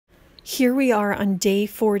Here we are on day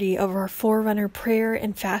 40 of our Forerunner prayer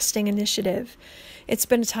and fasting initiative. It's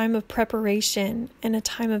been a time of preparation and a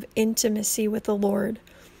time of intimacy with the Lord,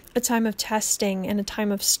 a time of testing and a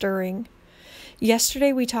time of stirring.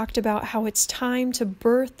 Yesterday we talked about how it's time to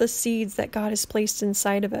birth the seeds that God has placed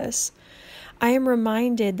inside of us. I am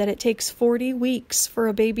reminded that it takes 40 weeks for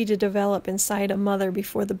a baby to develop inside a mother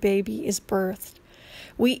before the baby is birthed.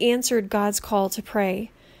 We answered God's call to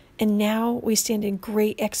pray. And now we stand in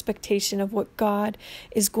great expectation of what God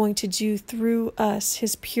is going to do through us,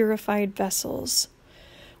 his purified vessels.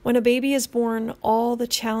 When a baby is born, all the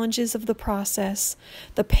challenges of the process,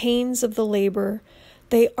 the pains of the labor,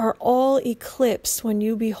 they are all eclipsed when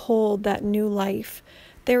you behold that new life.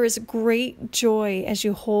 There is great joy as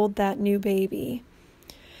you hold that new baby.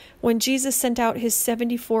 When Jesus sent out his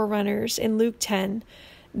 70 forerunners in Luke 10,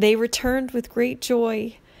 they returned with great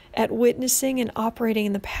joy at witnessing and operating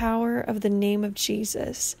in the power of the name of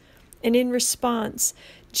Jesus. And in response,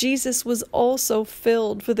 Jesus was also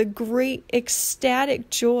filled with a great ecstatic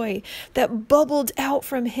joy that bubbled out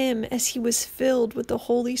from him as he was filled with the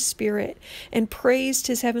Holy Spirit and praised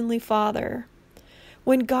his heavenly Father.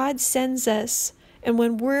 When God sends us and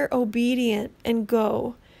when we're obedient and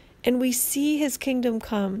go, and we see his kingdom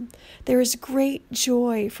come, there is great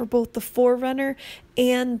joy for both the forerunner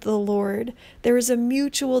and the Lord. There is a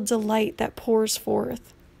mutual delight that pours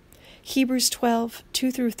forth. Hebrews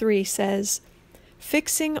 12:2-3 says,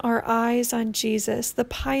 "Fixing our eyes on Jesus, the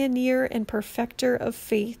pioneer and perfecter of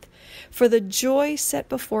faith, for the joy set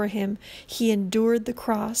before him, he endured the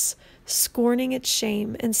cross, scorning its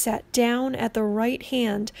shame, and sat down at the right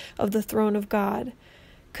hand of the throne of God.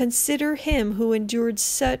 Consider him who endured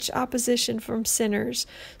such opposition from sinners,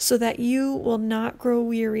 so that you will not grow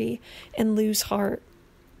weary and lose heart."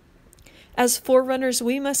 As forerunners,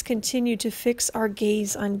 we must continue to fix our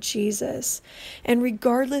gaze on Jesus, and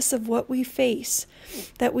regardless of what we face,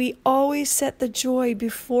 that we always set the joy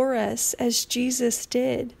before us as Jesus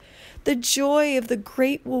did, the joy of the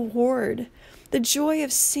great reward, the joy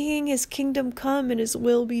of seeing his kingdom come and his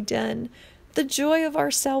will be done, the joy of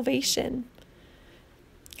our salvation.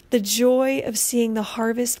 The joy of seeing the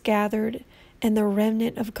harvest gathered and the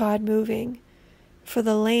remnant of God moving, for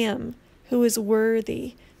the Lamb who is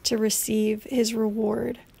worthy to receive his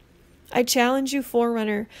reward. I challenge you,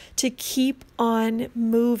 Forerunner, to keep on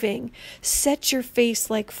moving. Set your face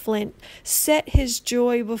like flint. Set his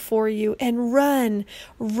joy before you and run,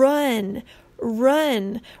 run,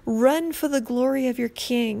 run, run for the glory of your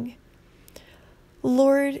King.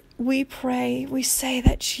 Lord, we pray, we say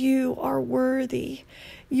that you are worthy.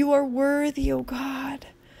 You are worthy, O God.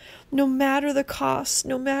 No matter the cost,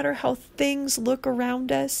 no matter how things look around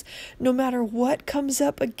us, no matter what comes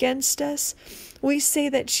up against us, we say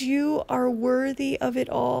that you are worthy of it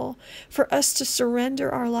all, for us to surrender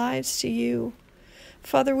our lives to you.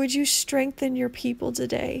 Father, would you strengthen your people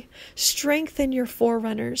today? Strengthen your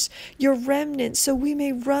forerunners, your remnant, so we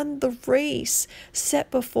may run the race set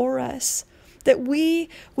before us, that we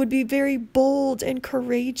would be very bold and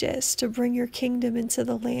courageous to bring your kingdom into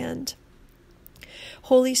the land.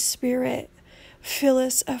 Holy Spirit, fill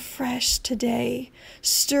us afresh today.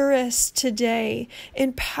 Stir us today.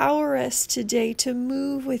 Empower us today to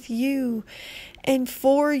move with you and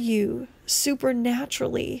for you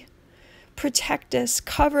supernaturally. Protect us,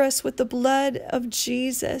 cover us with the blood of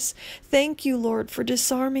Jesus. Thank you, Lord, for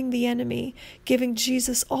disarming the enemy, giving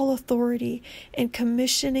Jesus all authority, and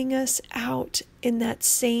commissioning us out in that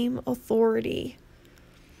same authority.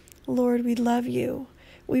 Lord, we love you.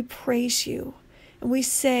 We praise you. And we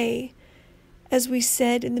say, as we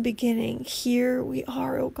said in the beginning, here we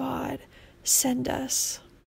are, O God, send us.